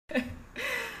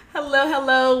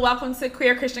Hello. Welcome to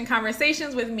Queer Christian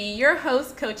Conversations with me, your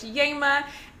host, Coach Yema.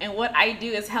 And what I do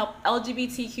is help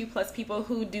LGBTQ plus people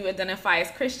who do identify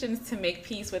as Christians to make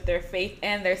peace with their faith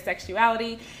and their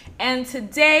sexuality. And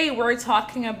today we're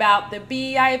talking about the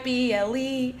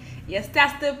Bible. Yes,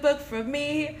 that's the book for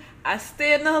me. I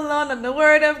stand alone on the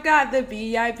word of God, the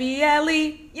Bible.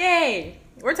 Yay!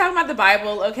 We're talking about the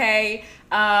Bible, okay?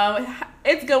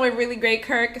 It's going really great,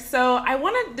 Kirk. So I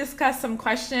want to discuss some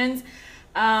questions.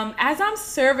 As I'm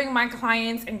serving my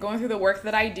clients and going through the work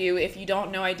that I do, if you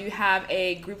don't know, I do have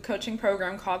a group coaching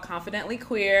program called Confidently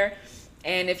Queer.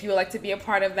 And if you would like to be a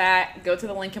part of that, go to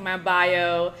the link in my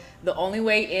bio. The only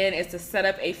way in is to set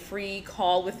up a free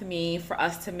call with me for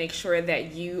us to make sure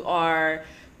that you are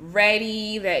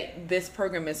ready, that this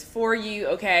program is for you,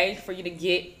 okay? For you to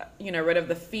get, rid of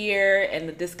the fear and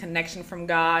the disconnection from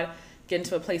God, get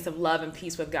into a place of love and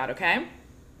peace with God, okay?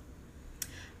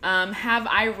 Have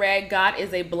I read God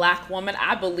is a Black woman?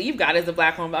 I believe God is a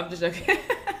Black woman, but I'm just joking.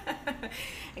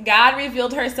 God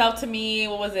revealed herself to me,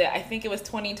 what was it? I think it was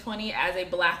 2020 as a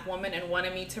Black woman and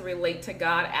wanted me to relate to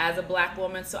God as a Black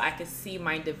woman so I could see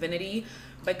my divinity.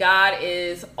 But God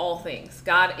is all things.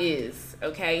 God is,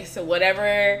 okay? So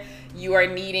whatever you are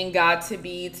needing God to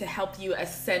be to help you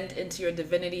ascend into your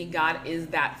divinity, God is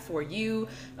that for you,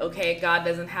 okay? God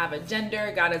doesn't have a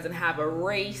gender. God doesn't have a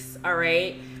race, all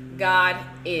right? God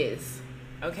is,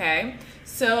 okay?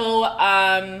 So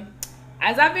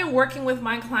as I've been working with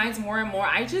my clients more and more,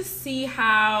 I just see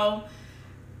how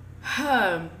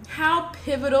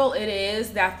pivotal it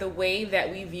is that the way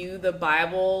that we view the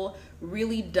Bible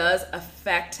really does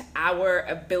affect our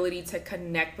ability to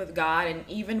connect with God and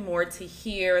even more to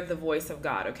hear the voice of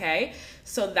God, okay?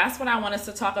 So that's what I want us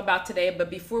to talk about today. But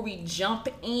before we jump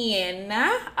in,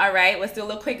 all right, let's do a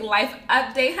little quick life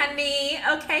update, honey.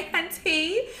 Okay,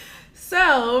 hunty.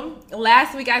 So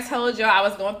last week I told y'all I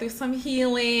was going through some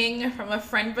healing from a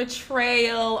friend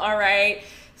betrayal, all right?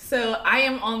 So I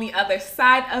am on the other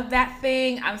side of that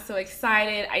thing. I'm so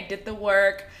excited. I did the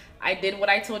work. I did what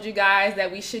I told you guys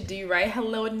that we should do, right?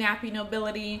 Hello, Nappy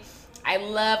Nobility.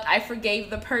 I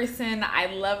forgave the person. I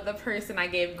love the person. I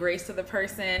gave grace to the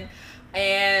person.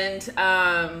 And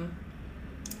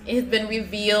it's been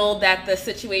revealed that the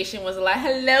situation was a lot.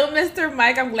 Hello, Mr.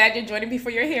 Mike. I'm glad you're joining me for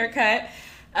your haircut.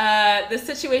 The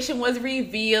situation was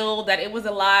revealed that it was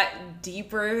a lot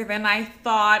deeper than I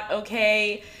thought,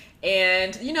 okay?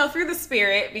 And, through the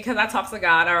Spirit, because I talk to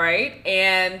God, all right?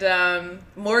 And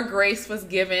more grace was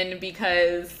given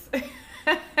because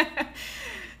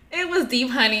it was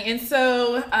deep, honey. And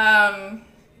so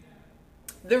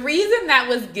the reason that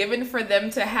was given for them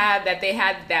to have, that they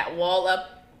had that wall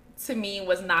up to me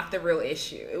was not the real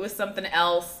issue. It was something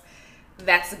else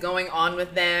that's going on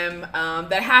with them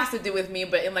that has to do with me,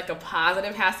 but in like a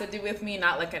positive has to do with me,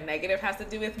 not like a negative has to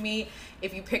do with me.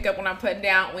 If you pick up what I'm putting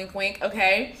down, wink, wink,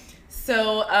 okay?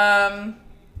 So,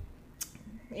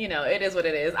 it is what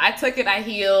it is. I took it, I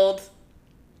healed,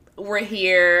 we're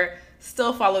here,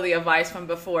 still follow the advice from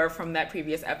before, from that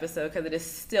previous episode, because it is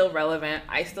still relevant.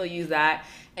 I still use that,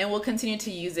 and we'll continue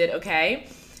to use it, okay?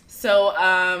 So,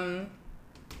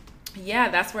 yeah,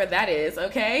 that's where that is,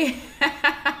 okay?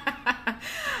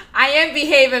 I am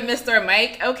behaving, Mr.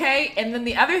 Mike, okay? And then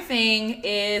the other thing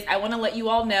is I want to let you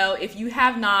all know, if you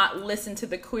have not listened to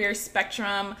the Queer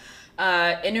Spectrum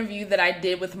interview that I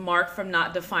did with Mark from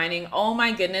Not Defining, oh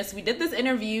my goodness, we did this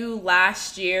interview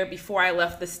last year before I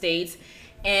left the States.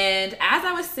 And as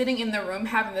I was sitting in the room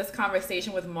having this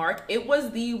conversation with Mark, it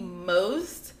was the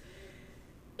most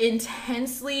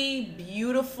intensely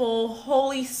beautiful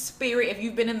Holy Spirit. If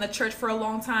you've been in the church for a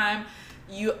long time,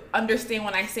 you understand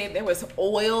when I say there was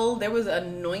oil, there was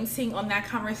anointing on that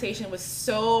conversation. It was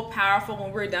so powerful. When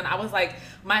we were done, I was like,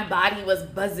 my body was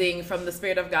buzzing from the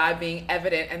Spirit of God being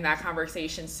evident in that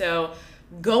conversation. So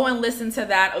go and listen to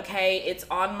that, okay? It's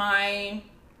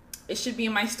it should be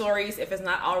in my stories. If it's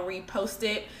not, I'll repost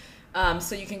it.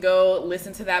 So you can go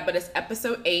listen to that. But it's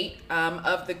episode 8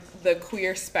 of the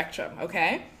Queer Spectrum,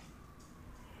 okay?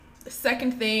 The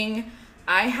second thing,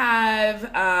 I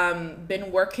have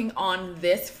been working on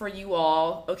this for you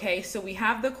all, okay? So we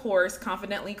have the course,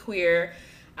 Confidently Queer.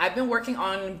 I've been working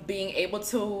on being able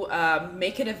to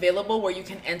make it available where you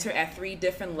can enter at 3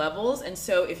 different levels. And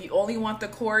so if you only want the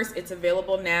course, it's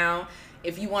available now.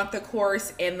 If you want the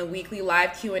course and the weekly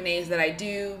live Q&As that I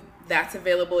do, that's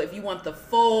available. If you want the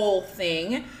full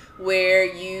thing where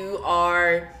you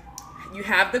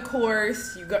have the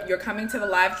course, you're coming to the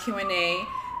live Q&A,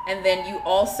 and then you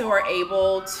also are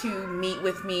able to meet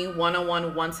with me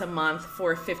one-on-one once a month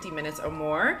for 50 minutes or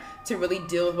more to really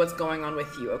deal with what's going on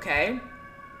with you, okay?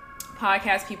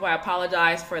 Podcast people, I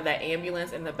apologize for that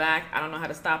ambulance in the back. I don't know how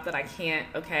to stop that. I can't.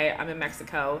 Okay, I'm in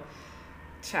Mexico.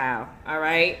 Ciao. All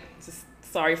right. Just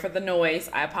sorry for the noise.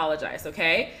 I apologize.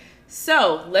 Okay.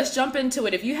 So let's jump into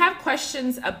it. If you have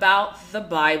questions about the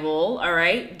Bible, all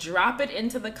right, drop it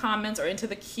into the comments or into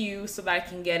the queue so that I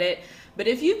can get it. But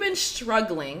if you've been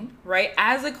struggling, right,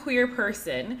 as a queer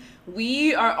person,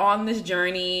 we are on this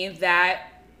journey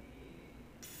that,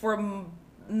 for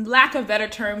lack of better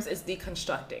terms, is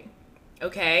deconstructing,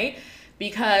 okay?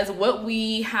 Because what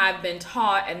we have been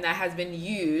taught and that has been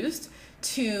used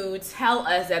to tell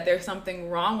us that there's something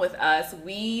wrong with us,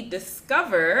 we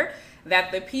discover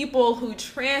that the people who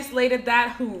translated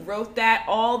that, who wrote that,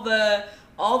 all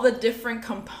the different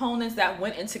components that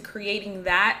went into creating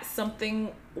that,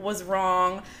 something was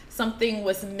wrong, something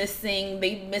was missing,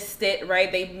 they missed it,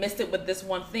 right? They missed it with this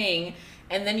one thing.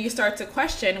 And then you start to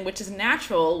question, which is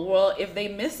natural. Well, if they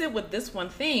miss it with this one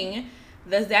thing,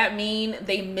 does that mean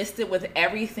they missed it with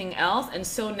everything else? And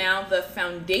so now the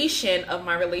foundation of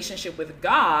my relationship with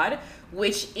God,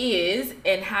 which is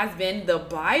and has been the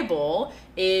Bible,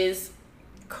 is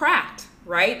cracked,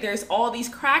 right? There's all these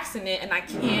cracks in it and I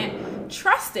can't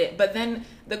trust it. But then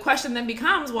the question then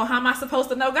becomes, well, how am I supposed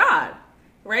to know God,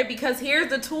 right? Because here's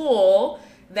the tool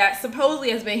that supposedly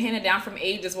has been handed down from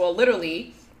ages. Well,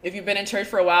 literally, if you've been in church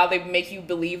for a while, they make you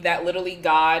believe that literally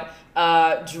God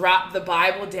dropped the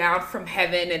Bible down from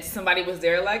heaven and somebody was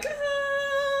there like,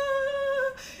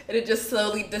 and it just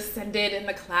slowly descended in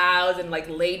the clouds and like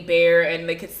laid bare, and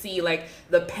they could see like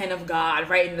the pen of God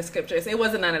right in the scriptures. It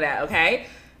wasn't none of that, okay?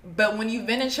 But when you've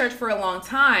been in church for a long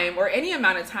time, or any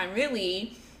amount of time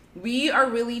really, we are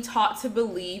really taught to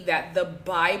believe that the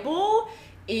Bible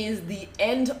is the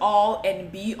end all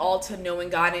and be all to knowing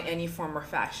God in any form or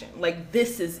fashion. Like,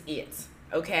 this is it,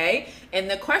 okay? And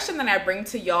the question that I bring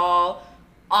to y'all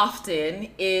often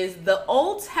is, the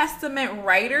Old Testament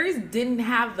writers didn't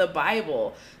have the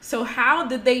Bible. So how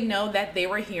did they know that they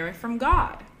were hearing from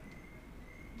God?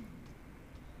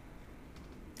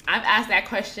 I've asked that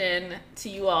question to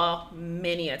you all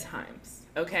many a times,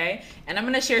 okay? And I'm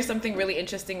going to share something really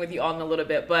interesting with you all in a little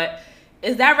bit, but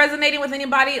is that resonating with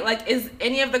anybody? Like, is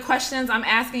any of the questions I'm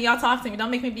asking y'all talk to me? Don't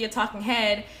make me be a talking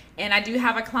head. And I do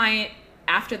have a client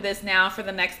after this now for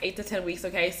the next 8 to 10 weeks,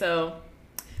 okay? So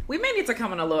we may need to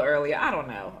come in a little earlier. I don't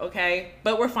know, okay?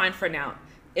 But we're fine for now.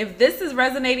 If this is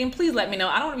resonating, please let me know.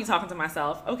 I don't want to be talking to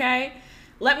myself, okay?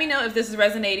 Let me know if this is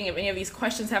resonating, if any of these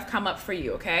questions have come up for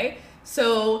you, okay?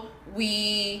 So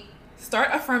we start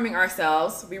affirming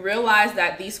ourselves. We realize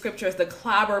that these scriptures, the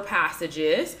clobber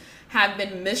passages, have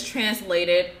been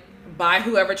mistranslated by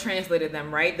whoever translated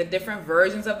them, right? The different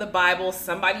versions of the Bible,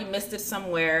 somebody missed it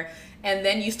somewhere. And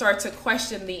then you start to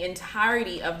question the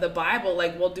entirety of the Bible.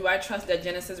 Like, well, do I trust that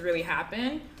Genesis really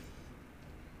happened?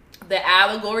 The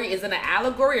allegory, is it an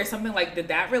allegory or something? Like, did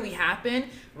that really happen?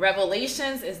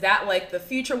 Revelations, is that like the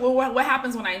future? Well, what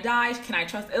happens when I die? Can I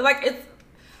trust it? Like,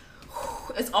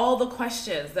 it's all the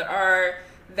questions that are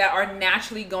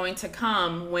naturally going to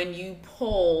come when you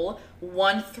pull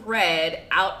one thread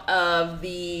out of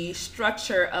the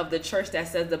structure of the church that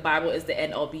says the Bible is the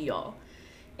end all be all.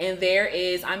 And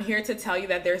I'm here to tell you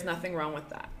that there's nothing wrong with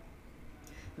that.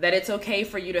 That it's okay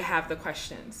for you to have the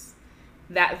questions.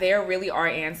 That there really are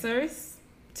answers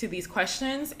to these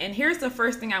questions. And here's the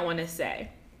first thing I want to say.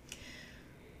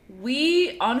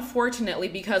 We, unfortunately,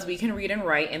 because we can read and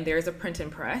write and there's a printing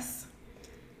press,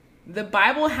 the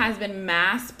Bible has been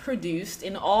mass produced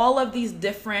in all of these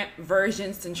different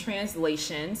versions and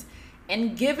translations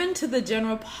and given to the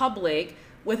general public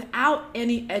without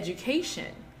any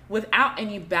education, without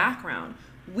any background.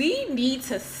 We need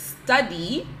to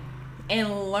study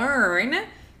and learn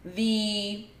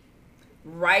the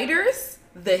writers,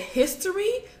 the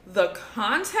history, the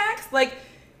context. Like,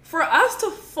 for us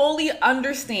to fully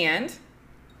understand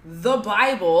the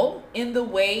Bible in the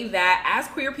way that as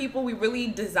queer people we really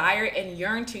desire and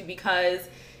yearn to, because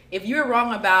if you're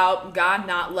wrong about God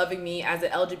not loving me as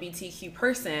an LGBTQ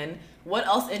person, what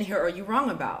else in here are you wrong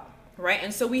about, right?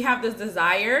 And so we have this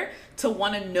desire to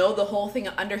want to know the whole thing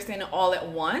and understand it all at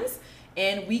once,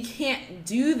 and we can't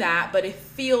do that. But it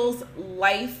feels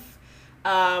life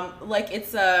like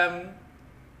it's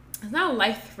not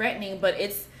life threatening, but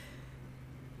it's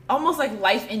almost like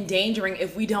life endangering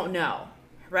if we don't know.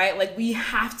 Right? Like, we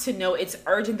have to know. It's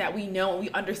urgent that we know and we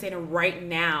understand it right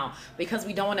now, because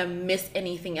we don't want to miss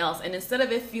anything else. And instead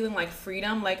of it feeling like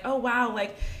freedom, like, oh wow,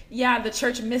 like, yeah, the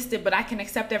church missed it, but I can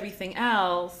accept everything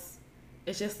else,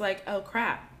 it's just like, oh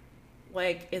crap,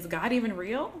 like, is God even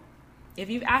real? If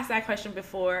you've asked that question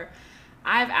before,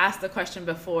 I've asked the question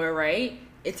before, right?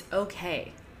 It's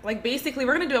okay. Like, basically,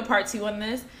 we're going to do a part 2 on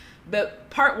this, But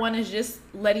part one is just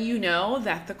letting you know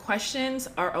that the questions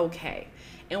are okay.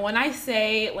 And when I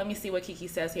say, let me see what Kiki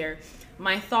says here.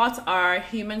 My thoughts are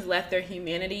humans let their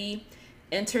humanity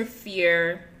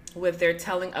interfere with their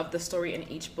telling of the story in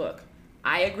each book.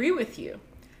 I agree with you.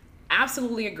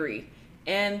 Absolutely agree.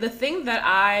 And the thing that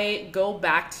I go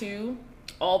back to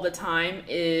all the time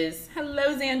is,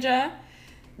 hello, Zandra,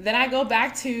 that I go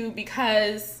back to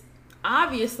because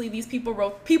obviously these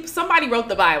somebody wrote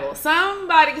the Bible.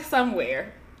 Somebody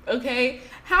somewhere, okay?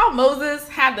 How Moses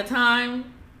had the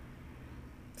time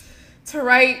to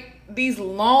write these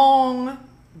long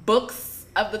books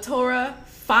of the Torah,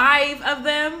 5 of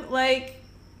them, like,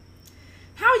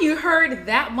 how you heard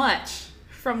that much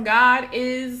from God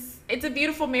it's a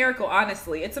beautiful miracle,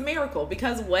 honestly. It's a miracle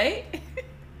because what?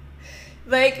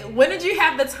 Like, when did you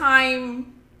have the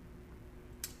time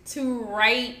to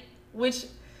write, which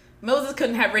Moses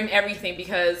couldn't have written everything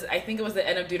because I think it was the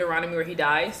end of Deuteronomy where he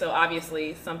died. So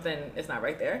obviously something is not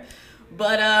right there.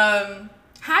 But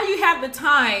how you have the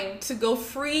time to go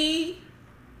free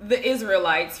the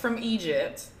Israelites from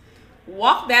Egypt,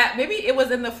 walk that, maybe it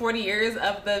was in the 40 years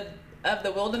of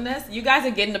the wilderness. You guys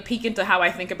are getting a peek into how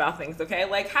I think about things, okay?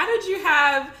 Like, how did you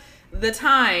have the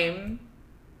time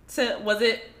was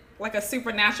it like a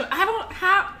supernatural?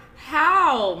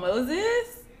 How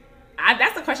Moses?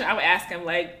 That's the question I would ask him.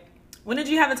 Like, when did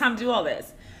you have the time to do all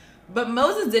this? But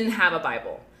Moses didn't have a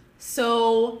Bible.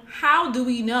 So how do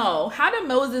we know? How did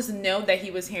Moses know that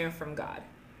he was hearing from God?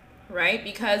 Right?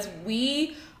 Because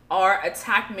we are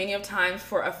attacked many of times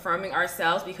for affirming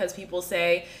ourselves because people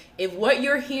say, if what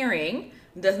you're hearing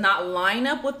does not line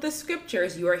up with the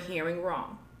scriptures, you are hearing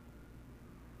wrong.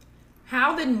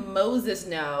 How did Moses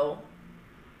know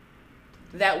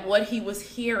that what he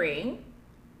was hearing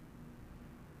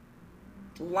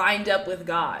lined up with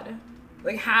God?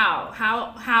 Like, how?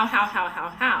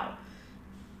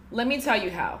 Let me tell you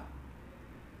how.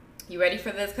 You ready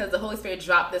for this? Because the Holy Spirit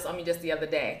dropped this on me just the other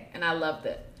day, and I loved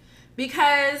it.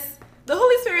 Because the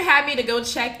Holy Spirit had me to go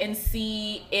check and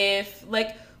see if,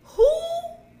 like, who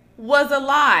was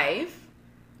alive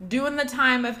during the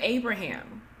time of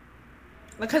Abraham?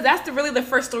 Because that's really the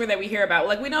first story that we hear about.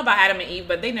 Like, we know about Adam and Eve,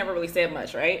 but they never really said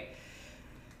much, right?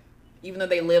 Even though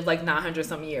they lived like 900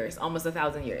 some years, almost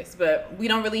 1,000 years. But we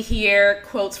don't really hear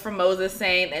quotes from Moses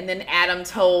saying, and then Adam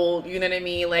told, you know what I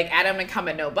mean? Like, Adam didn't come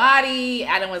at nobody.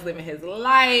 Adam was living his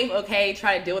life, okay?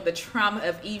 Try to deal with the trauma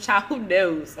of Eve, child, who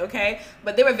knows, okay?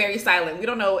 But they were very silent. We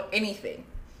don't know anything.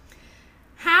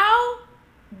 How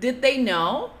did they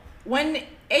know when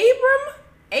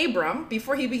Abram,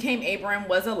 before he became Abram,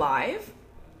 was alive?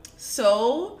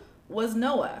 So was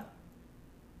Noah.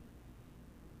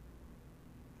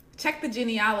 Check the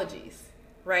genealogies,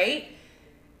 right?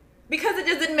 Because it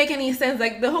just didn't make any sense.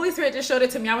 Like, the Holy Spirit just showed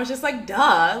it to me. I was just like,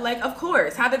 duh. Like, of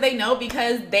course. How did they know?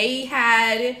 Because they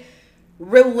had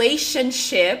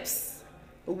relationships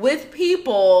with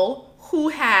people who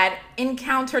had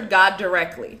encountered God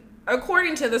directly,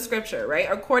 according to the scripture, right?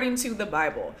 According to the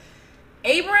Bible.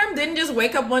 Abram didn't just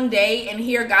wake up one day and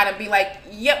hear God and be like,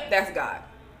 yep, that's God.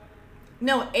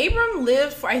 No, Abram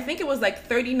lived for, I think it was like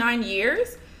 39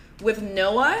 years with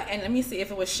Noah, and let me see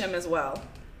if it was Shem as well.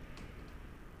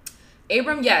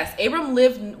 Abram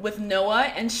lived with Noah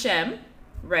and Shem,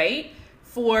 right,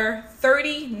 for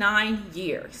 39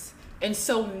 years. And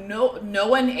so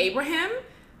Noah and Abraham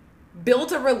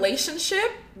built a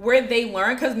relationship where they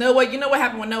learned, because Noah, you know what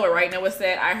happened with Noah, right? Noah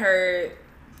said, I heard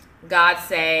God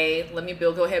say, let me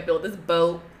go ahead and build this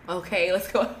boat. Okay,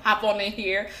 let's go hop on in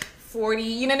here. 40,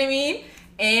 you know what I mean?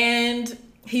 And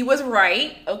he was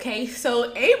right, okay?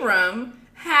 So Abram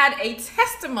had a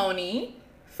testimony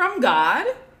from God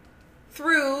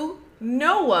through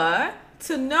Noah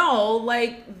to know,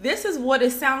 like, this is what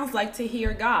it sounds like to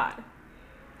hear God.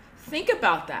 Think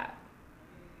about that.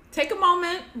 Take a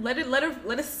moment, let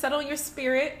it settle in your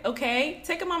spirit, okay?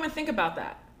 Take a moment, think about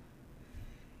that.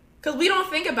 Because we don't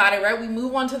think about it, right? We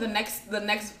move on to the next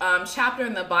chapter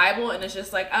in the Bible, and it's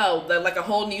just like, oh, like a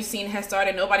whole new scene has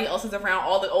started. Nobody else is around.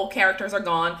 All the old characters are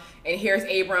gone, and here's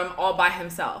Abram all by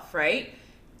himself, right?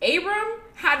 Abram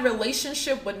had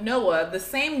relationship with Noah, the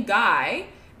same guy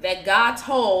that God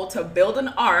told to build an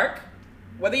ark,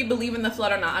 whether you believe in the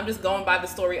flood or not. I'm just going by the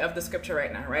story of the scripture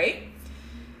right now, right?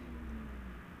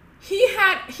 He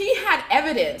had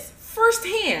evidence,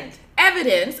 firsthand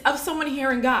evidence of someone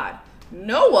hearing God.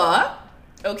 Noah,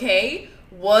 okay,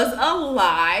 was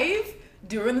alive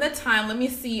during the time,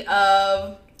 let's see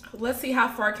how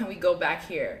far can we go back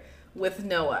here with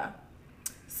Noah.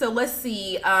 So let's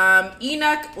see,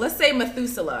 Enoch, let's say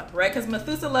Methuselah, right? Because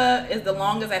Methuselah is the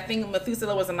longest. I think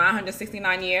Methuselah was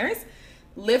 969 years.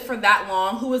 lived for that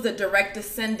long, who was a direct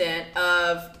descendant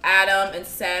of Adam and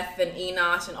Seth and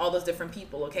Enosh and all those different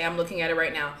people. Okay, I'm looking at it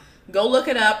right now. Go look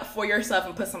it up for yourself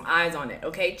and put some eyes on it.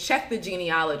 Okay, check the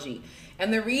genealogy.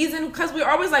 And the reason, because we're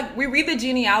always like, we read the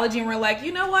genealogy and we're like,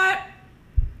 you know what?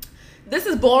 This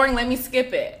is boring. Let me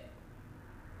skip it.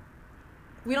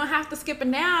 We don't have to skip it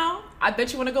now. I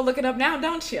bet you want to go look it up now,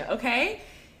 don't you? Okay.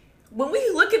 When we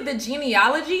look at the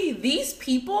genealogy, these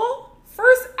people,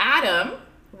 first Adam,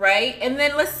 right? And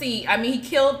then let's see. I mean, he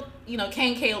killed,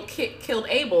 Cain killed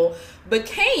Abel, but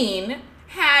Cain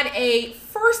had a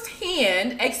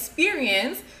firsthand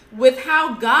experience with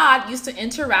how God used to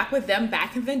interact with them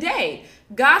back in the day.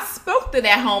 God spoke to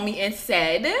that homie and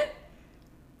said,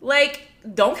 like,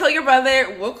 don't kill your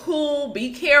brother. We're cool.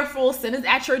 Be careful. Sin is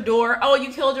at your door. Oh,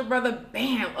 you killed your brother.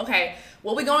 Bam. Okay.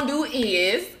 What we gonna do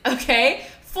is, okay,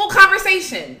 full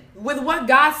conversation with what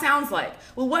God sounds like,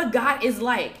 with what God is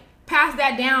like. Pass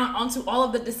that down onto all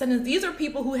of the descendants. These are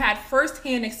people who had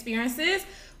firsthand experiences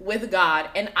with God.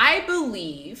 And I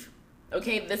believe,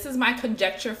 okay, this is my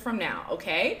conjecture from now,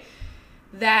 okay,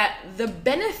 that the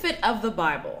benefit of the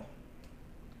Bible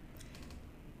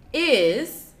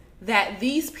is that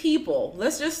these people,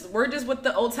 we're just with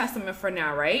the Old Testament for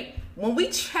now, right? When we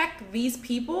check these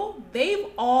people, they've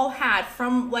all had,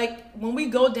 from like, when we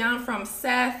go down from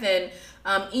Seth and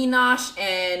Enosh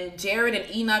and Jared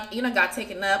and Enoch got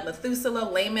taken up, Methuselah,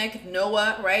 Lamech,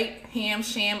 Noah, right? Ham,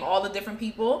 Shem, all the different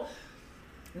people,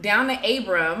 down to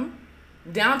Abram,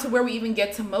 down to where we even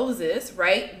get to Moses,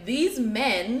 right? These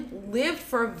men lived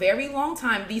for a very long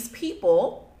time. These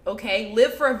people, okay,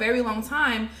 lived for a very long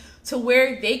time, to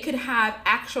where they could have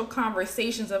actual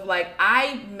conversations of like,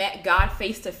 I met God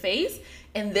face to face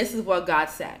and this is what God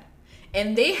said.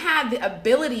 And they had the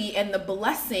ability and the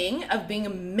blessing of being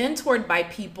mentored by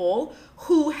people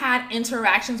who had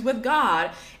interactions with God.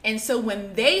 And so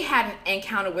when they had an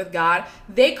encounter with God,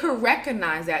 they could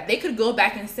recognize that. They could go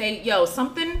back and say, yo,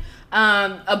 something,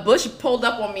 a bush pulled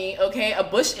up on me, okay? A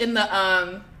bush in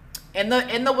the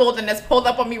wilderness pulled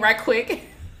up on me right quick.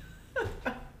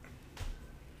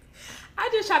 I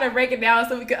just try to break it down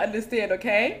so we can understand,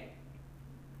 okay?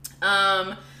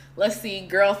 Let's see.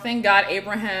 Girl, thank God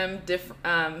Abraham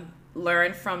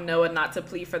learned from Noah not to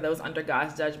plead for those under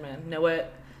God's judgment. Noah,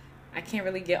 I can't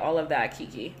really get all of that,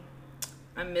 Kiki.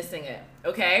 I'm missing it,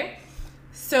 okay?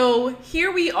 So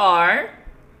here we are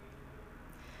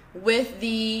with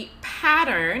the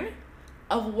pattern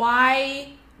of why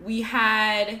we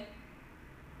had...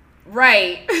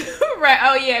 Right. Right.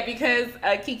 Oh, yeah, because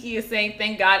Kiki is saying,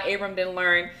 thank God Abram didn't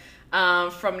learn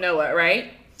from Noah,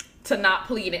 right? To not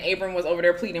plead, and Abram was over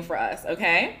there pleading for us,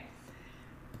 okay?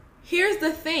 Here's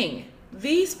the thing.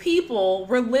 These people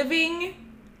were living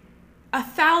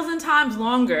 1,000 times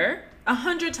longer,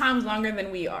 100 times longer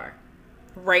than we are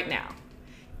right now.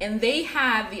 And they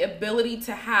had the ability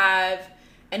to have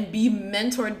and be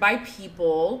mentored by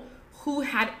people who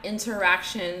had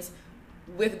interactions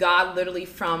with God literally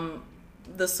from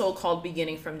the so-called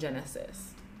beginning, from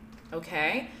Genesis.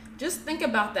 Okay? Just think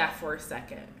about that for a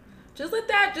second. Just let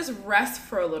that just rest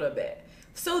for a little bit.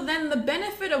 So then the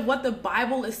benefit of what the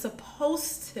Bible is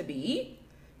supposed to be,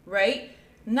 right?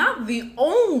 Not the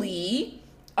only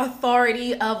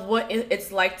authority of what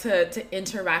it's like to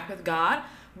interact with God,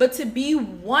 but to be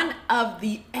one of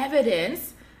the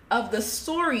evidence of the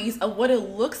stories of what it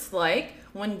looks like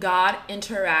when God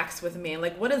interacts with man.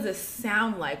 Like, what does this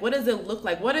sound like? What does it look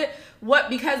like?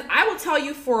 Because I will tell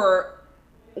you for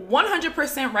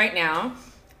 100% right now,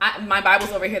 my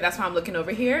Bible's over here. That's why I'm looking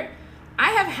over here.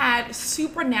 I have had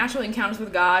supernatural encounters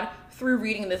with God through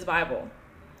reading this Bible.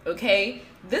 Okay?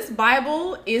 This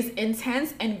Bible is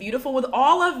intense and beautiful with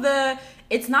all of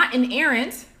it's not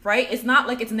inerrant, right? It's not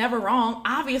like it's never wrong.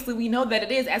 Obviously, we know that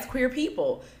it is as queer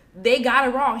people. They got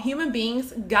it wrong. Human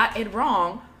beings got it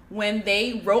wrong when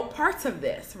they wrote parts of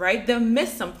this, right? They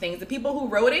missed some things. The people who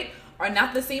wrote it are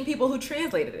not the same people who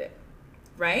translated it,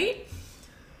 right?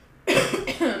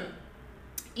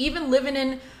 Even living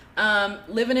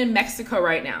in Mexico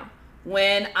right now,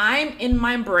 when I'm in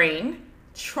my brain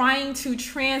trying to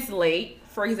translate,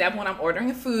 for example, when I'm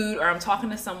ordering food or I'm talking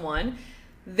to someone,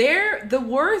 the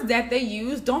words that they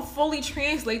use don't fully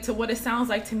translate to what it sounds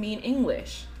like to me in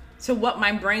English, to what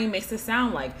my brain makes it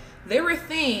sound like. There were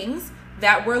things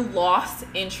that were lost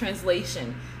in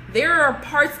translation. There are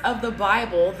parts of the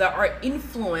Bible that are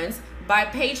influenced by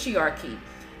patriarchy.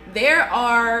 There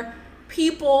are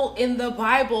people in the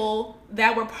Bible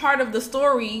that were part of the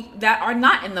story that are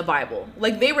not in the Bible.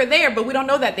 Like, they were there, but we don't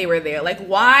know that they were there. Like,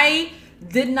 why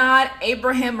did not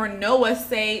Abraham or Noah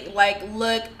say, like,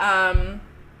 look,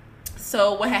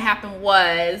 so what had happened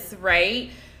was, right,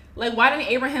 Like, why didn't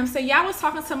Abraham say, yeah, I was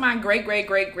talking to my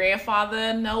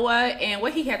great-great-great-grandfather, Noah, and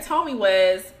what he had told me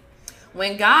was,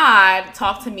 when God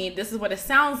talked to me, this is what it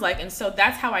sounds like. And so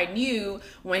that's how I knew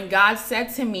when God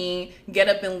said to me, get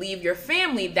up and leave your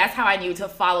family, that's how I knew to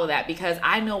follow that, because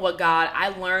I know what God,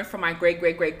 I learned from my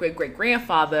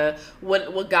great-great-great-great-great-grandfather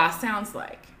what God sounds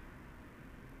like.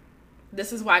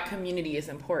 This is why community is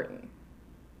important.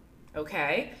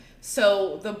 Okay?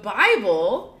 So the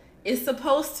Bible is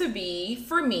supposed to be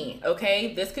for me,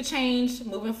 okay? This could change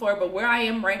moving forward, but where I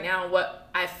am right now, what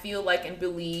I feel like and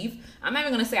believe, I'm not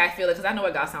even gonna say I feel it because I know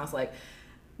what God sounds like.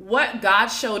 What God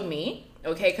showed me,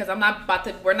 okay? Because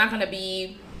we're not gonna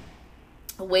be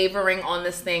wavering on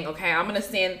this thing, okay? I'm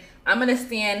gonna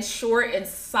stand short and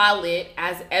solid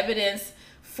as evidence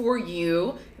for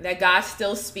you that God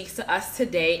still speaks to us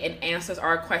today and answers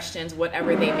our questions,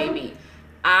 whatever they may be.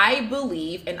 I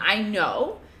believe and I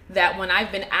know that when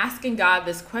I've been asking God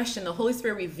this question, the Holy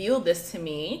Spirit revealed this to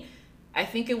me. I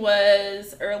think it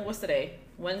was what's today?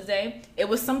 Wednesday. It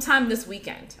was sometime this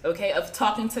weekend, okay, of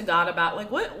talking to God about like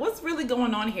what's really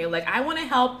going on here. Like, I want to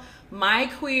help my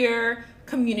queer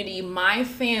community, my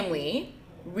family,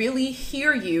 really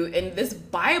hear you. And this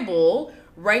Bible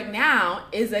right now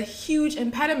is a huge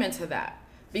impediment to that,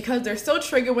 because they're so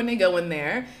triggered when they go in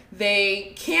there.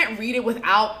 They can't read it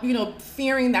without,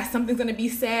 fearing that something's going to be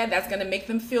said that's going to make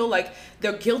them feel like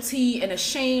they're guilty and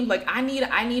ashamed. Like, I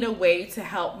need a way to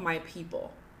help my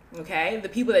people, okay? The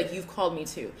people that you've called me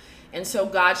to. And so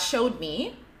God showed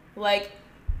me, like,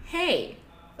 hey,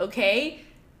 okay,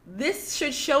 this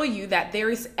should show you that there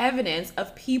is evidence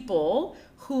of people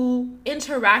who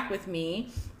interact with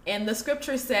me. And the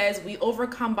scripture says we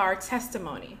overcome by our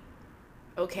testimony.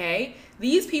 Okay,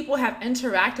 these people have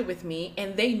interacted with me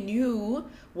and they knew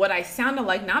what I sounded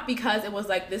like, not because it was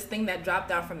like this thing that dropped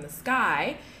down from the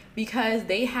sky, because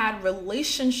they had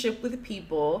relationship with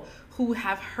people who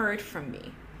have heard from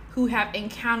me, who have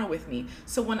encountered with me.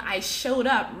 So when I showed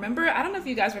up, remember, I don't know if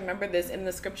you guys remember this in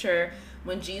the scripture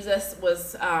when Jesus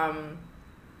was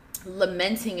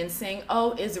lamenting and saying,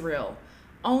 oh, Israel,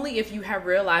 only if you have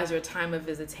realized your time of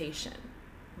visitation.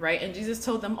 Right? And Jesus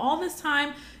told them, all this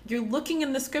time you're looking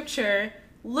in the scripture,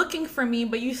 looking for me,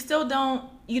 but you still don't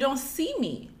see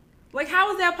me. Like,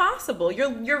 how is that possible?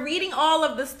 You're reading all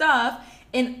of the stuff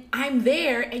and I'm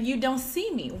there and you don't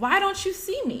see me. Why don't you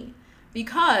see me?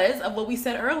 Because of what we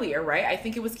said earlier, right? I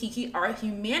think it was Kiki, our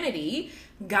humanity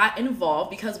got involved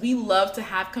because we love to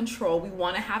have control. We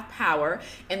want to have power.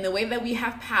 And the way that we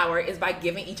have power is by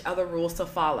giving each other rules to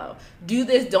follow. Do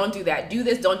this, don't do that. Do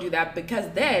this, don't do that. Because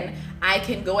then I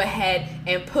can go ahead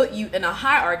and put you in a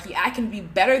hierarchy. I can be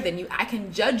better than you. I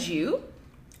can judge you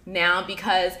now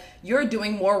because you're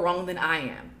doing more wrong than I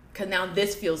am. Because now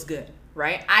this feels good,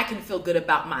 right? I can feel good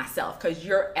about myself because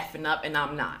you're effing up and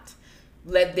I'm not.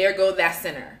 There go that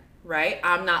sinner, right?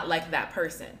 I'm not like that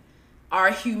person. Our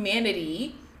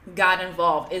humanity got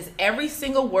involved. Is every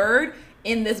single word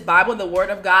in this Bible the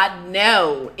word of God?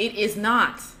 No, it is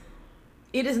not.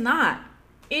 It is not.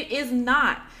 It is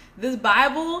not. This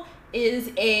Bible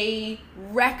is a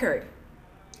record,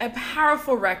 a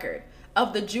powerful record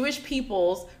of the Jewish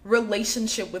people's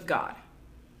relationship with God.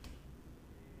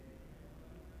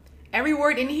 Every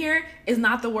word in here is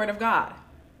not the word of God.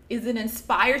 Is it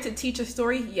inspired to teach a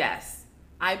story? Yes,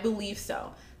 I believe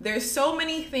so. There's so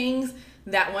many things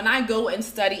that when I go and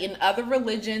study in other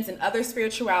religions and other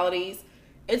spiritualities,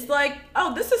 it's like,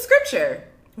 oh, this is scripture.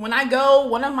 When I go,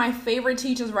 one of my favorite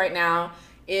teachers right now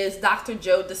is Dr.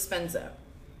 Joe Dispenza.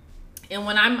 And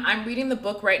when I'm reading the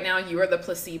book right now, You Are the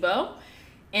Placebo.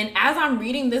 And as I'm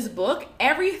reading this book,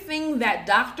 everything that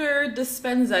Dr.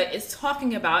 Dispenza is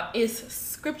talking about is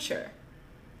scripture,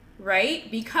 right?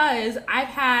 Because I've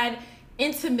had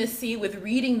intimacy with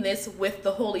reading this with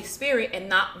the Holy Spirit and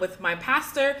not with my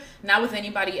pastor, not with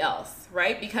anybody else,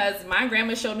 right? Because my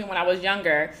grandma showed me when I was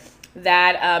younger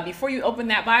that before you open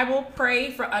that Bible,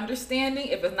 pray for understanding.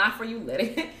 If it's not for you, let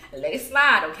it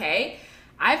slide, okay?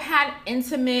 I've had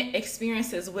intimate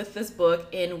experiences with this book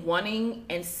in wanting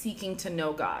and seeking to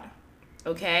know God,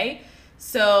 okay?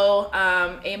 So,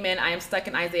 amen. I am stuck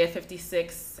in Isaiah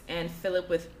 56 and Philip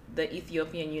with the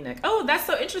Ethiopian eunuch. Oh, that's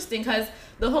so interesting because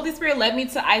the Holy Spirit led me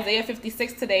to Isaiah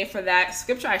 56 today for that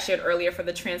scripture I shared earlier for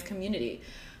the trans community,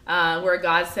 where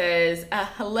God says,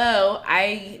 hello,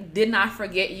 I did not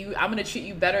forget you. I'm going to treat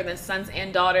you better than sons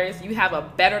and daughters. You have a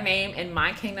better name in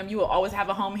my kingdom. You will always have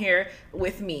a home here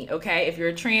with me, okay? If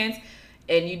you're trans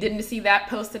and you didn't see that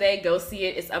post today, go see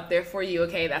it. It's up there for you,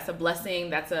 okay? That's a blessing.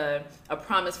 That's a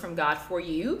promise from God for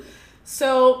you.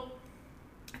 So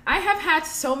I have had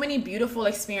so many beautiful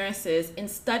experiences in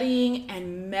studying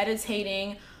and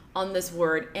meditating on this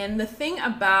word. And the thing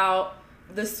about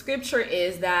the scripture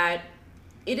is that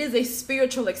it is a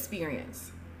spiritual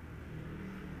experience.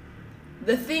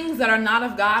 The things that are not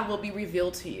of God will be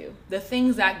revealed to you. The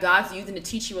things that God's using to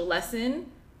teach you a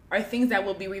lesson are things that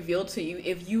will be revealed to you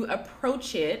if you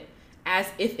approach it as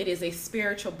if it is a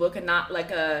spiritual book and not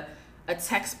like a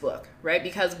textbook, right?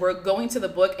 Because we're going to the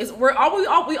book,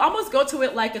 we almost go to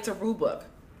it like it's a rule book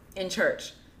in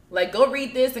church. Like, go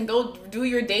read this and go do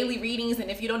your daily readings,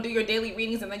 and if you don't do your daily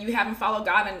readings, and then you haven't followed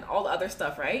God and all the other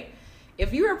stuff, right?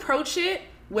 If you approach it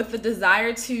with the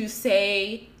desire to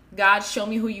say, God, show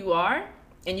me who you are,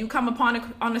 and you come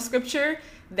upon on a scripture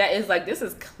that is like, this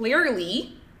is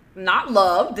clearly not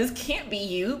love, this can't be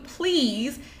you,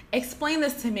 please explain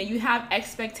this to me. You have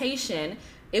expectation,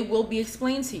 it will be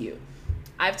explained to you.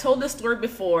 I've told this story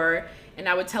before, and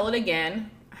I would tell it again.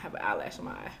 I have an eyelash on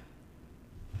my eye.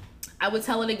 I would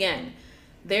tell it again.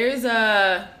 There's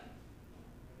a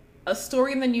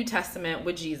story in the New Testament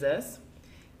with Jesus,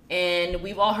 and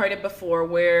we've all heard it before,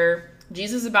 where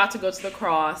Jesus is about to go to the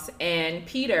cross, and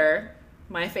Peter,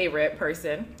 my favorite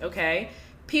person, okay?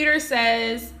 Peter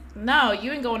says, no,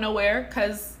 you ain't going nowhere,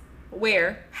 because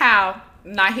where? How?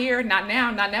 Not here, not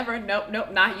now, not never, nope,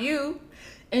 not you.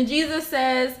 And Jesus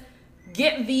says,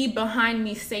 get thee behind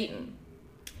me, Satan.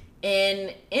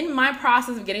 And in my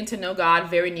process of getting to know God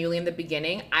very newly in the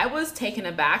beginning, I was taken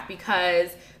aback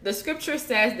because the scripture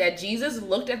says that Jesus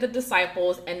looked at the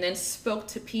disciples and then spoke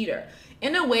to Peter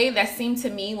in a way that seemed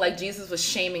to me like Jesus was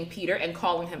shaming Peter and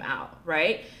calling him out,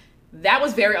 right? That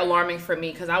was very alarming for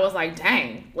me because I was like,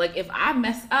 dang, like if I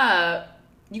mess up,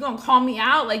 you gonna call me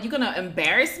out? Like, you gonna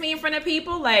embarrass me in front of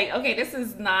people? Like, okay, this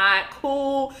is not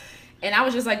cool. And I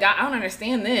was just like, God, I don't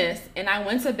understand this. And I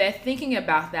went to bed thinking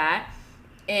about that.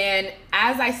 And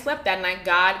as I slept that night,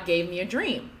 God gave me a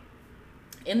dream.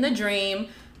 In the dream,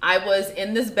 I was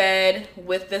in this bed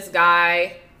with this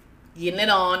guy, getting it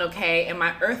on, okay? And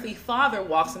my earthly father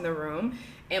walks in the room,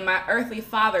 and my earthly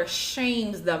father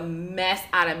shames the mess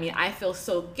out of me. I feel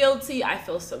so guilty. I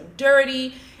feel so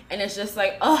dirty. And it's just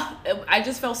like, oh, I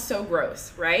just felt so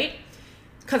gross, right?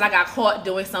 Because I got caught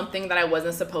doing something that I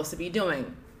wasn't supposed to be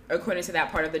doing, according to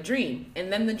that part of the dream.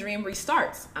 And then the dream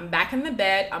restarts. I'm back in the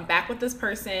bed. I'm back with this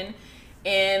person.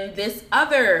 And this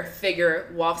other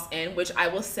figure walks in, which I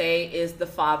will say is the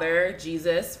Father,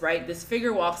 Jesus, right? This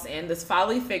figure walks in, this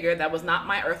fatherly figure that was not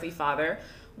my earthly father,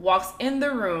 walks in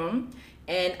the room.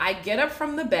 And I get up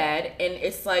from the bed, and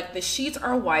it's like the sheets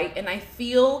are white, and I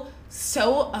feel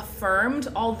so affirmed,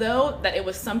 although that it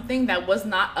was something that was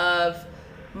not of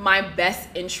my best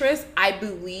interest. I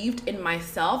believed in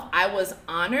myself. I was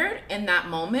honored in that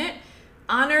moment,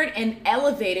 honored and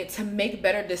elevated to make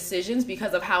better decisions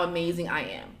because of how amazing I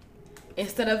am.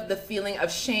 Instead of the feeling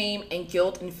of shame and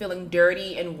guilt and feeling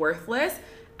dirty and worthless,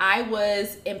 I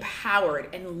was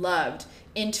empowered and loved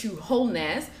into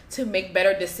wholeness to make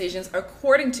better decisions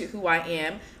according to who I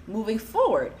am moving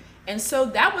forward. And so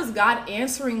that was God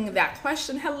answering that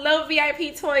question. Hello,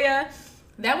 VIP Toya.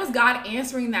 That was God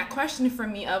answering that question for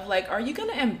me of like, are you going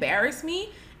to embarrass me?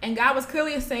 And God was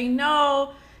clearly saying,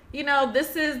 no, you know,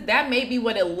 that may be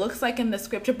what it looks like in the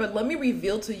scripture, but let me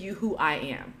reveal to you who I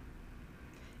am.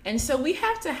 And so we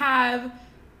have to have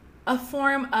a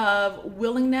form of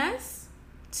willingness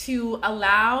to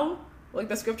allow, like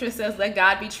the scripture says, let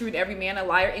God be true and every man a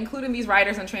liar, including these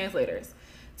writers and translators,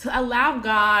 to allow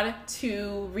God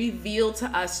to reveal to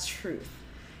us truth,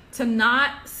 to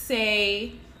not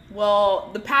say,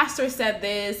 well, the pastor said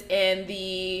this and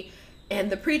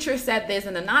the preacher said this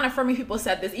and the non-affirming people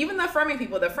said this. Even the affirming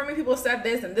people said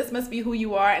this and this must be who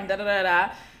you are and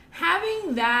da-da-da-da.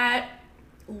 Having that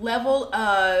level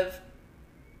of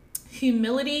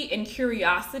humility and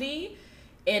curiosity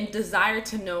and desire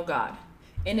to know God.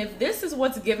 And if this is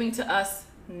what's giving to us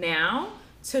now,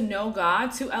 to know God,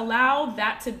 to allow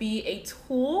that to be a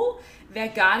tool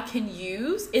that God can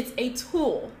use, it's a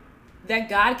tool that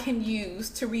God can use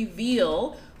to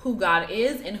reveal who God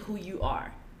is and who you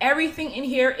are. Everything in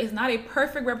here is not a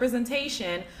perfect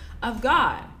representation of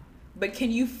God, but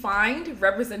can you find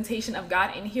representation of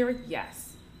God in here?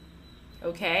 Yes.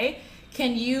 Okay.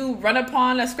 Can you run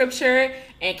upon a scripture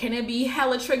and can it be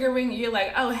hella triggering? You're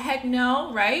like, oh, heck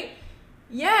no, right?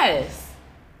 Yes.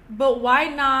 But why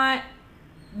not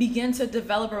begin to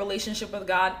develop a relationship with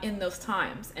God in those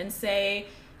times and say,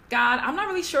 God, I'm not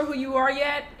really sure who you are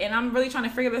yet, and I'm really trying to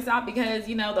figure this out because,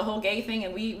 you know, the whole gay thing,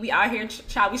 and we out here,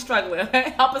 child, we struggling.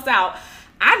 Help us out.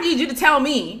 I need you to tell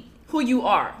me who you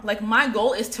are. Like, my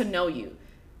goal is to know you.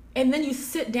 And then you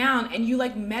sit down and you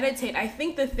like meditate. I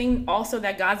think the thing also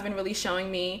that God's been really showing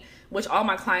me, which all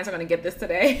my clients are going to get this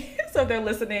today, so if they're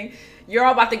listening, you're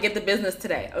all about to get the business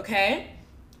today, okay?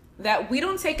 that we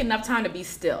don't take enough time to be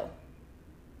still.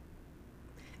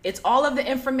 It's all of the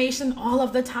information all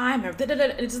of the time. It's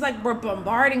just like we're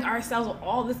bombarding ourselves with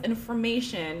all this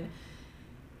information.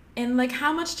 And like,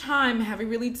 how much time have we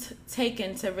really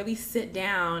taken to really sit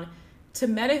down to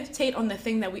meditate on the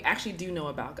thing that we actually do know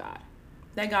about God?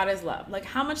 That God is love. Like,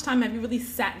 how much time have you really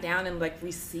sat down and like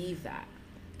received that?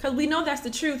 Because we know that's the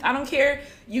truth. I don't care.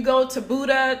 You go to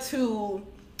Buddha, to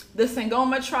the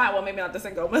Sangoma tribe. Well, maybe not the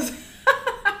Sangomas.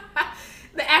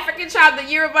 The African tribe, the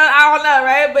Yoruba, I don't know,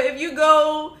 right? But if you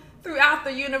go throughout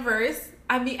the universe,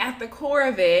 I mean, at the core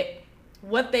of it,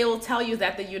 what they will tell you is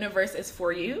that the universe is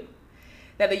for you,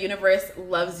 that the universe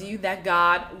loves you, that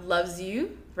God loves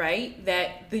you, right?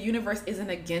 That the universe isn't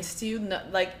against you,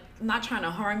 not trying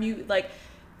to harm you. Like,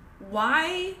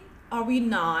 why are we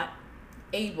not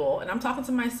able, and I'm talking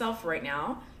to myself right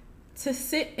now, to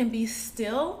sit and be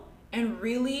still and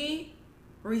really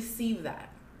receive that?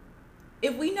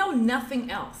 If we know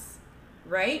nothing else,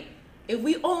 right? If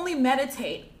we only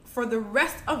meditate for the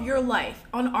rest of your life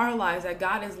on our lives that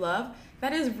God is love,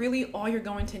 that is really all you're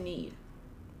going to need.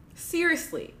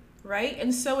 Seriously, right?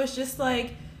 And so it's just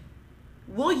like,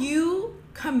 will you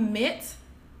commit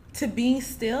to being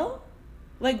still?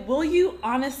 Like, will you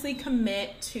honestly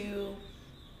commit to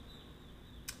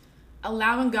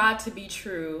allowing God to be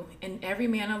true and every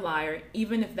man a liar,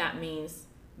 even if that means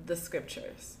the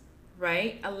scriptures?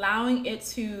 Right? Allowing it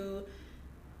to,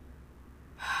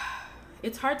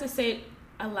 it's hard to say,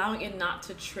 allowing it not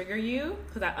to trigger you,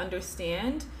 because I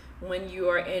understand when you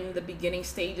are in the beginning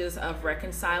stages of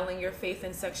reconciling your faith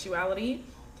and sexuality.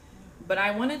 But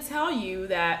I want to tell you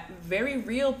that very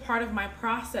real part of my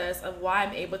process of why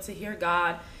I'm able to hear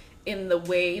God in the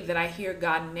way that I hear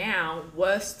God now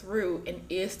was through and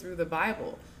is through the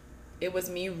Bible. It was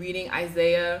me reading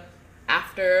Isaiah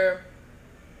after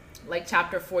like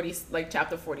chapter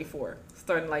 44,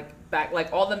 starting like back,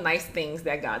 like all the nice things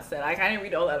that God said. I didn't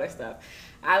read all the other stuff.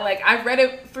 I've read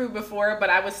it through before, but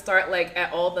I would start like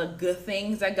at all the good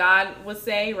things that God would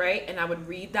say, right? And I would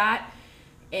read that,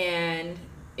 and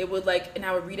it would and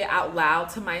I would read it out loud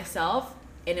to myself,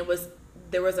 and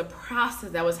there was a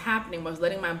process that was happening, was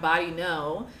letting my body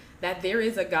know that there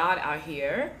is a God out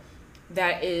here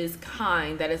that is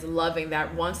kind, that is loving,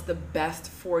 that wants the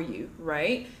best for you,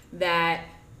 right? That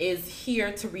is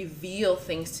here to reveal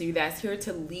things to you, that's here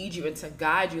to lead you and to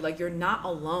guide you. Like, you're not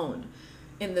alone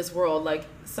in this world. Like,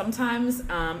 sometimes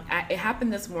it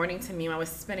happened this morning to me when I was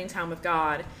spending time with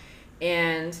God,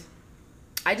 and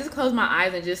I just closed my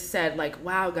eyes and just said, like,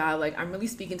 wow, God, like, I'm really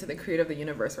speaking to the creator of the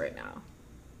universe right now.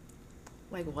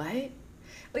 Like, what?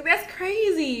 Like, that's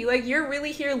crazy. Like, you're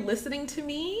really here listening to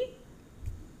me?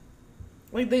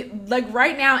 Like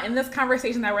right now, in this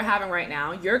conversation that we're having right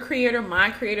now, your creator, my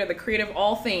creator, the creator of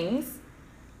all things,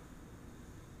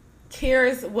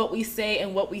 cares what we say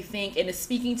and what we think, and is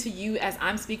speaking to you as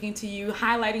I'm speaking to you,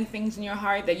 highlighting things in your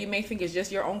heart that you may think is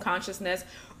just your own consciousness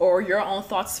or your own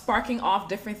thoughts, sparking off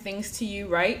different things to you,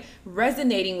 right?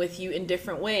 Resonating with you in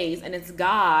different ways. And it's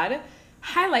God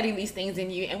highlighting these things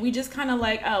in you, and we just kind of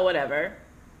like, oh, whatever.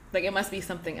 Like, it must be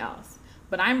something else.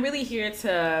 But I'm really here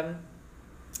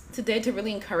today to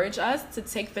really encourage us to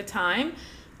take the time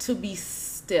to be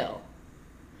still.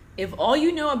 If all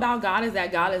you know about God is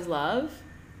that God is love,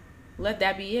 let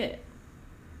that be it.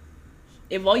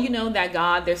 If all you know that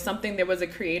God, there was a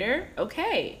creator,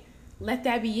 okay, let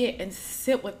that be it, and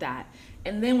sit with that.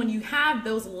 And then when you have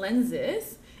those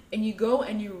lenses and you go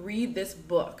and you read this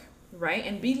book, right,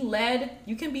 and be led,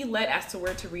 you can be led as to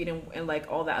where to read and like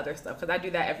all that other stuff, because I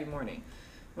do that every morning.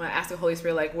 When I ask the Holy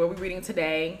Spirit, like, what are we reading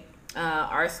today?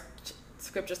 Our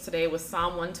scriptures today was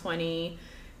Psalm 120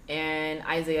 and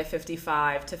Isaiah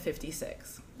 55 to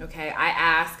 56. Okay,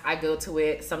 I go to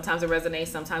it. Sometimes it resonates,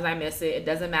 sometimes I miss it. It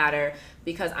doesn't matter,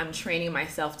 because I'm training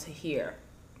myself to hear,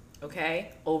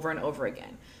 okay, over and over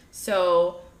again.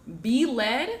 So be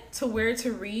led to where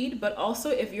to read, but also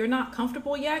if you're not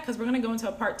comfortable yet, because we're going to go into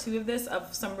a part 2 of this,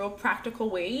 of some real practical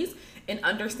ways and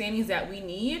understandings that we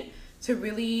need to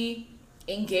really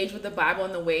engage with the Bible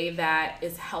in the way that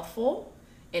is helpful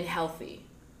and healthy,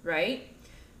 right?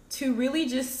 To really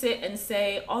just sit and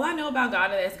say, all I know about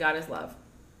God is God is love.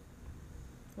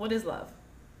 What is love?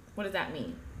 What does that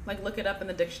mean? Like, look it up in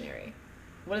the dictionary.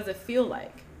 What does it feel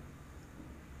like?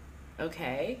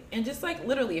 Okay. And just like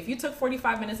literally, if you took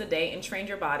 45 minutes a day and trained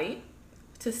your body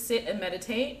to sit and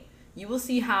meditate, you will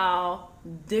see how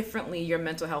differently your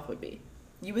mental health would be.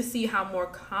 You would see how more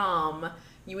calm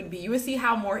you would be. You would see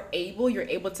how more you're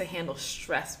able to handle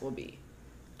stress will be,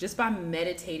 just by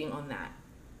meditating on that.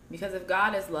 Because if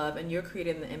God is love and you're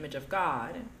created in the image of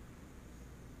God,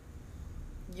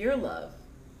 you're love.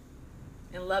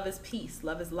 And love is peace.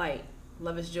 Love is light.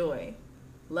 Love is joy.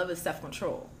 Love is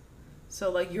self-control. So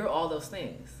like you're all those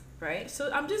things, right? So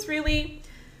I'm just really,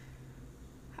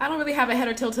 I don't really have a head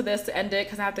or tail to this to end it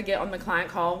because I have to get on the client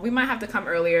call. We might have to come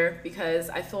earlier because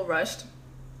I feel rushed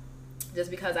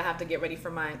just because I have to get ready for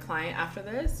my client after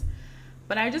this.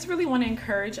 But I just really want to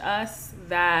encourage us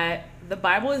that the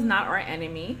Bible is not our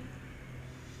enemy.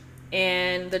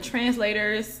 And the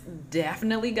translators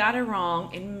definitely got it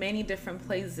wrong in many different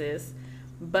places.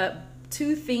 But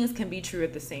two things can be true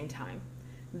at the same time.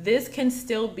 This can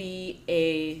still be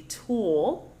a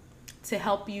tool to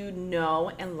help you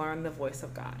know and learn the voice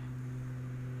of God.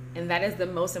 And that is the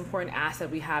most important asset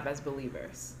we have as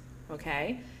believers.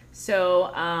 Okay?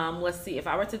 So let's see. If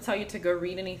I were to tell you to go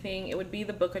read anything, it would be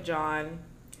the book of John,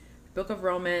 book of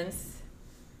Romans,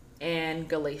 and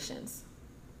Galatians.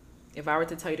 If I were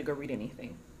to tell you to go read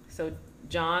anything. So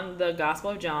John, the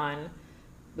Gospel of John,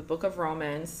 the book of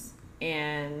Romans,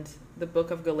 and the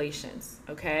book of Galatians.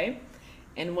 Okay?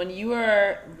 And when you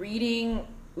are reading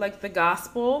like the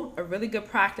gospel, a really good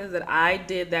practice that I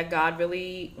did that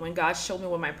when God showed me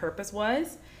what my purpose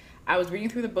was, I was reading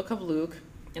through the book of Luke,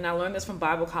 and I learned this from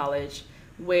Bible college,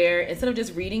 where instead of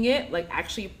just reading it, like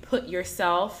actually put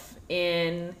yourself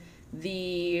in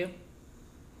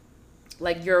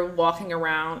like you're walking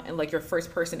around and like you're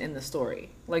first person in the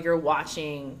story. Like you're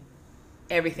watching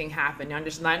everything happen.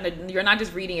 You're not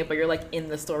just reading it, but you're like in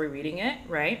the story reading it,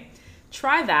 right?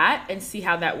 Try that and see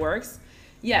how that works.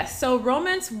 Yes, so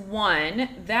Romans 1,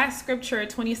 that scripture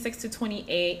 26 to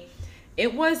 28,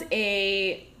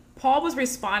 Paul was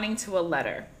responding to a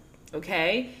letter,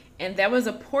 okay? And that was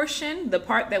a portion, the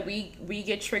part that we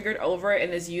get triggered over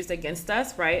and is used against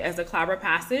us, right, as a clobber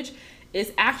passage,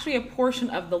 is actually a portion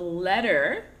of the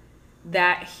letter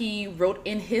that he wrote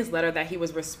in his letter that he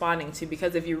was responding to.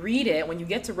 Because if you read it, when you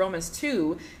get to Romans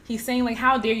 2, he's saying like,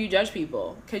 how dare you judge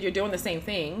people? Because you're doing the same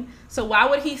thing. So why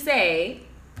would he say,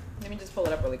 let me just pull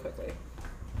it up really quickly.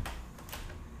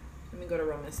 Let me go to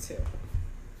Romans 2.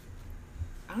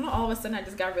 I don't know, all of a sudden I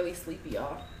just got really sleepy,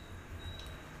 y'all.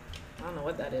 I don't know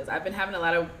what that is. I've been having a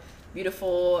lot of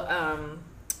beautiful,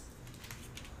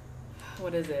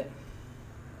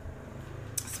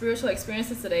 spiritual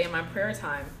experiences today in my prayer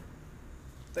time.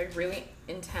 Like really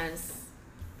intense,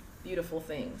 beautiful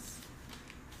things.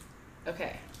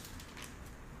 Okay.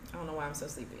 I don't know why I'm so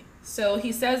sleepy. So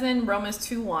he says in Romans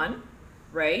 2:1,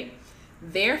 right?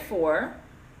 Therefore,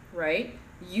 right,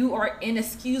 you are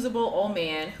inexcusable, O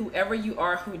man, whoever you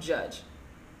are who judge.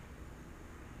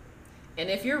 And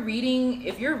if you're reading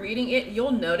it,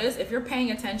 you'll notice, if you're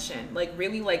paying attention, like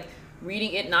really like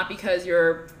reading it, not because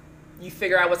you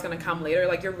figure out what's going to come later,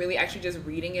 like you're really actually just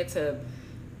reading it to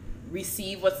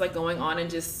receive what's like going on and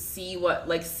just see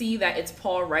that it's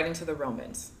Paul writing to the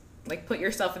Romans. Like put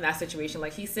yourself in that situation.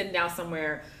 Like he's sitting down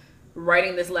somewhere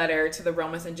writing this letter to the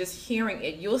Romans, and just hearing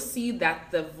it, you'll see that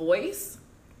the voice,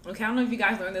 okay, I don't know if you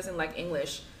guys learned this in like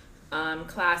English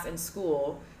class in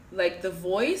school, like the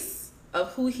voice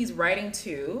of who he's writing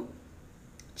to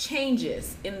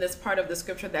changes in this part of the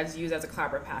scripture that's used as a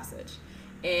clobber passage.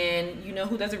 And you know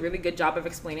who does a really good job of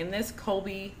explaining this?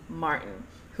 Colby Martin,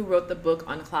 who wrote the book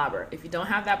on clobber. If you don't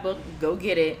have that book, go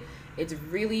get it. It's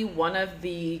really one of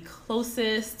the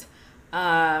closest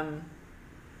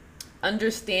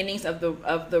understandings of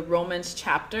the Romans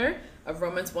chapter of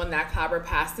Romans 1, that clobber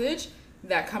passage,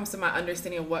 that comes to my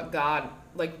understanding of what God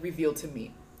like revealed to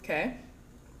me. Okay,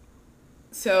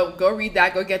 so go read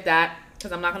that, go get that,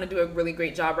 because I'm not going to do a really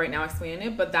great job right now explaining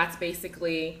it, but that's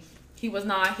basically, he was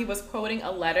quoting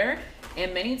a letter.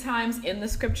 And many times in the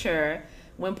scripture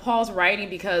when Paul's writing,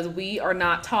 because we are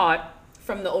not taught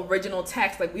from the original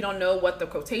text, like we don't know what the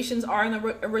quotations are in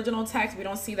the original text. We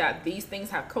don't see that these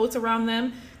things have quotes around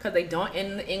them because they don't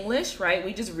in the English, right?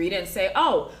 We just read it and say,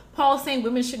 oh, Paul's saying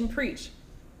women shouldn't preach.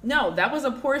 No, that was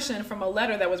a portion from a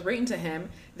letter that was written to him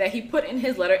that he put in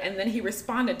his letter, and then he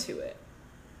responded to it,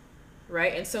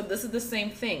 right? And so this is the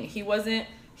same thing. He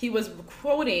was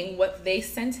quoting what they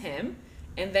sent him,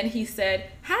 and then he said,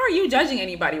 how are you judging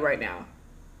anybody right now?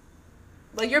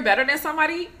 Like, you're better than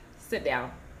somebody? Sit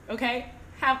down, okay?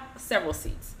 Have several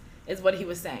seats, is what he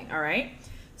was saying, all right?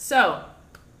 So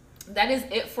that is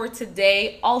it for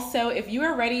today. Also, if you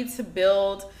are ready to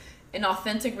build an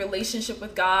authentic relationship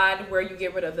with God, where you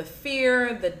get rid of the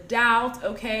fear, the doubt,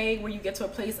 okay, where you get to a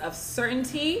place of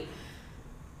certainty,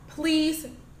 please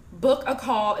book a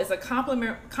call. It's a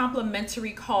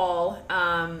complimentary call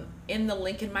in the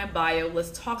link in my bio.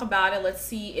 Let's talk about it. Let's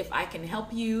see if I can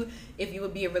help you, if you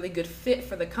would be a really good fit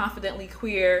for the Confidently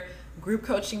Queer group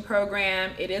coaching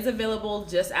program. It is available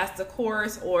just as the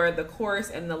course, or the course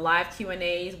and the live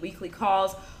Q&As, weekly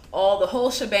calls, all the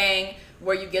whole shebang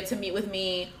where you get to meet with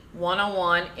me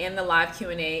one-on-one and the live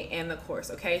Q&A and the course.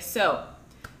 Okay, so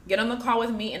get on the call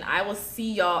with me and I will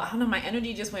see y'all. I don't know, my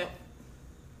energy just went,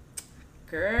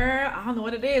 girl, I don't know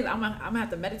what it is. I'm gonna have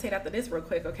to meditate after this real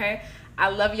quick. Okay, I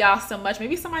love y'all so much.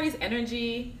 Maybe somebody's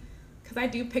energy, because I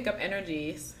do pick up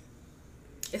energies.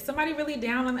 Is somebody really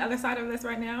down on the other side of this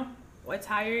right now or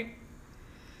tired?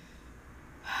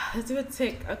 Let's do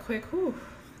a quick whew.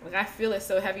 Like, I feel it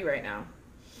so heavy right now.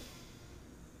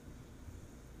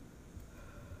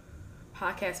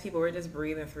 Podcast people, we're just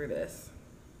breathing through this.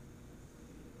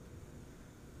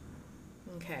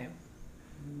 Okay.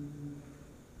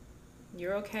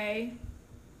 You're okay?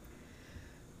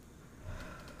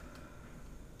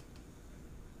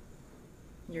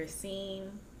 You're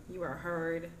seen. You are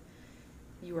heard.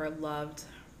 You are loved.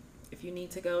 If you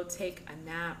need to go take a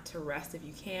nap to rest if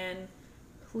you can,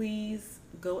 please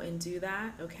go and do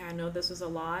that. Okay, I know this was a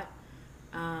lot.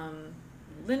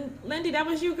 Lindy, that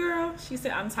was you, girl? She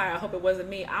said, I'm tired. I hope it wasn't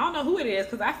me. I don't know who it is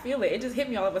because I feel it. It just hit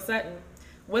me all of a sudden.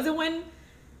 Was it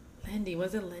Lindy?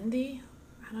 Was it Lindy?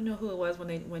 I don't know who it was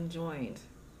when joined.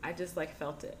 I just like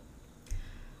felt it.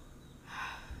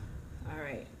 All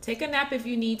right. Take a nap if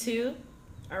you need to.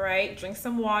 All right. Drink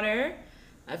some water.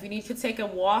 If you need to take a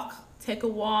walk, take a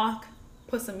walk.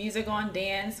 Put some music on,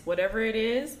 dance, whatever it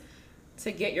is,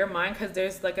 to get your mind, because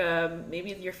there's like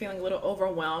maybe you're feeling a little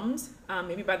overwhelmed,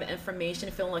 maybe by the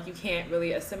information, feeling like you can't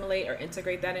really assimilate or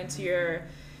integrate that into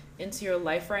your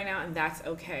life right now, and that's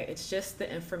okay. It's just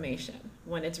the information.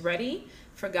 When it's ready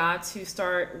for God to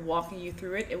start walking you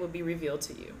through it, it will be revealed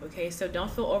to you. Okay, so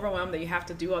don't feel overwhelmed that you have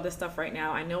to do all this stuff right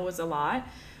now. I know it was a lot,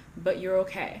 but you're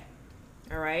okay.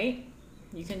 All right,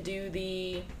 you can do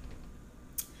the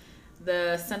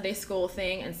Sunday school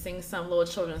thing and sing some little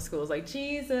children's schools like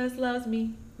Jesus loves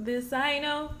me, this I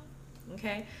know.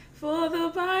 Okay, for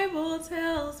the Bible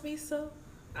tells me so.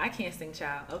 I can't sing,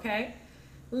 child. Okay,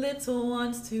 little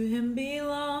ones to him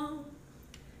belong.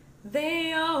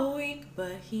 They are weak,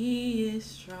 but he is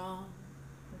strong.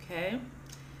 Okay,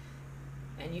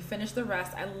 and you finish the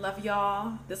rest. I love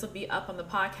y'all. This will be up on the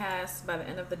podcast by the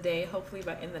end of the day, hopefully,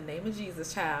 by in the name of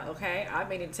Jesus, child. Okay, I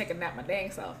may need to take a nap my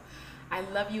dang self. I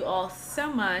love you all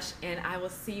so much, and I will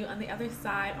see you on the other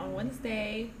side on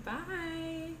Wednesday.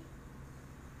 Bye.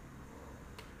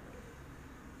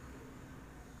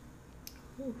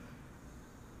 Whew.